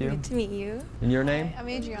to meet you. Good to meet you. And your name? I'm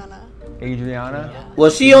Adriana. Adriana.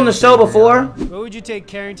 Was she on the show before? Where would you take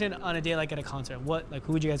Carrington on a day like at a concert?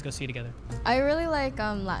 Who would you guys go see together? I really like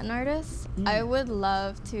Latin artists. I would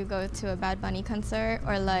love to go to a Bad Bunny concert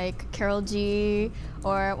or like Karol G,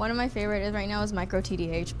 or one of my favorite right now is Micro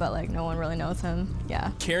TDH, but like no one really knows him.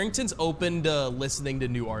 Yeah. Carrington's open to listening to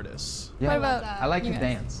new artists. Yeah. What about I like you to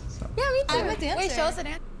guys? dance. So. Yeah, me too. I'm a dancer. Wait, show us a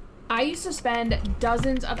dance. I used to spend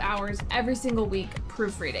dozens of hours every single week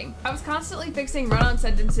proofreading. I was constantly fixing run-on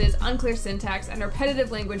sentences, unclear syntax, and repetitive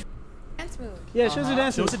language. Dance move. Yeah, show us a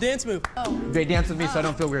dance move. Show us a dance move. Oh. They dance with me so I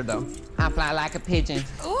don't feel weird though. I fly like a pigeon.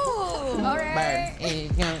 Ooh. All right.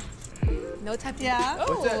 No type of. Yeah.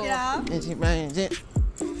 Ooh. Yeah.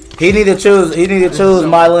 He need to choose. He need to choose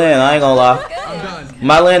Mylin. I ain't gonna lie. I'm done.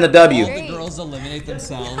 Mylin the W. All the girls eliminate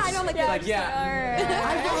themselves. I don't like that. Yeah.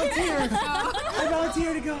 I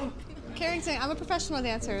volunteer to go. Carrington, I'm a professional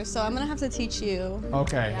dancer, so I'm gonna have to teach you.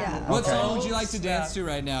 Okay. Yeah. What song would you like to dance to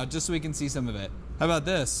right now, just so we can see some of it? How about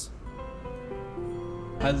this?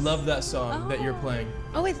 I love that song that you're playing.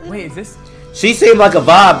 Oh, wait, is this? She seemed like a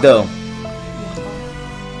vibe though.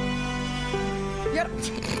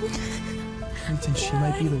 Carrington, she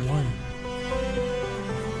might be the one.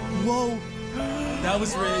 Whoa. That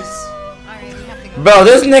was Riz. Bro,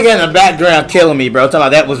 this nigga in the background killing me, bro. Talking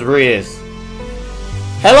about that was Riz.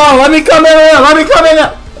 Hello, let me come in. Let me come in.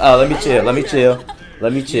 Oh, let me chill. Let me chill.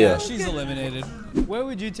 Let me chill. Yeah, she's eliminated. Where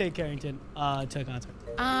would you take Carrington to a concert?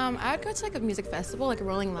 I would go to like a music festival, like a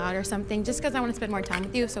Rolling Loud or something, just because I want to spend more time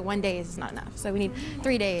with you. So 1 day is not enough. So we need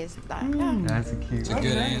 3 days. That's a cute. It's a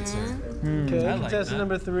good answer. Okay, I like contestant that.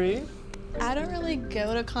 number 3. I don't really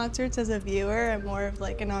go to concerts as a viewer. I'm more of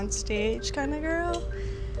like an on-stage kind of girl.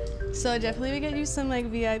 So I definitely would get you some like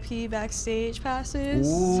VIP backstage passes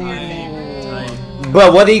to your favorite.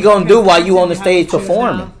 But what are you gonna do while you on the stage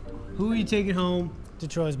performing? Who are you taking home to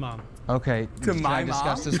Troy's mom? Okay. To can my I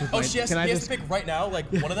discuss mom? this with Oh, my, she has, can I he has just to pick right now, like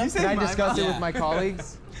one of them? can I discuss it with my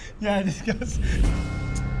colleagues? Yeah, discuss. So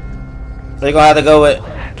you're gonna have to go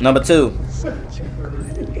with number 2.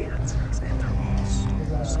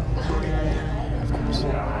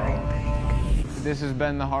 This has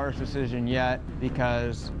been the hardest decision yet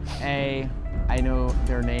because A, I know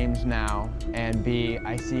their names now, and B,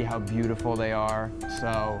 I see how beautiful they are.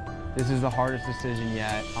 So this is the hardest decision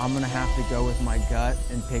yet. I'm gonna have to go with my gut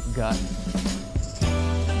and pick gut.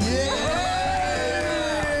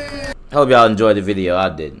 Hope y'all enjoyed the video. I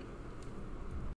didn't.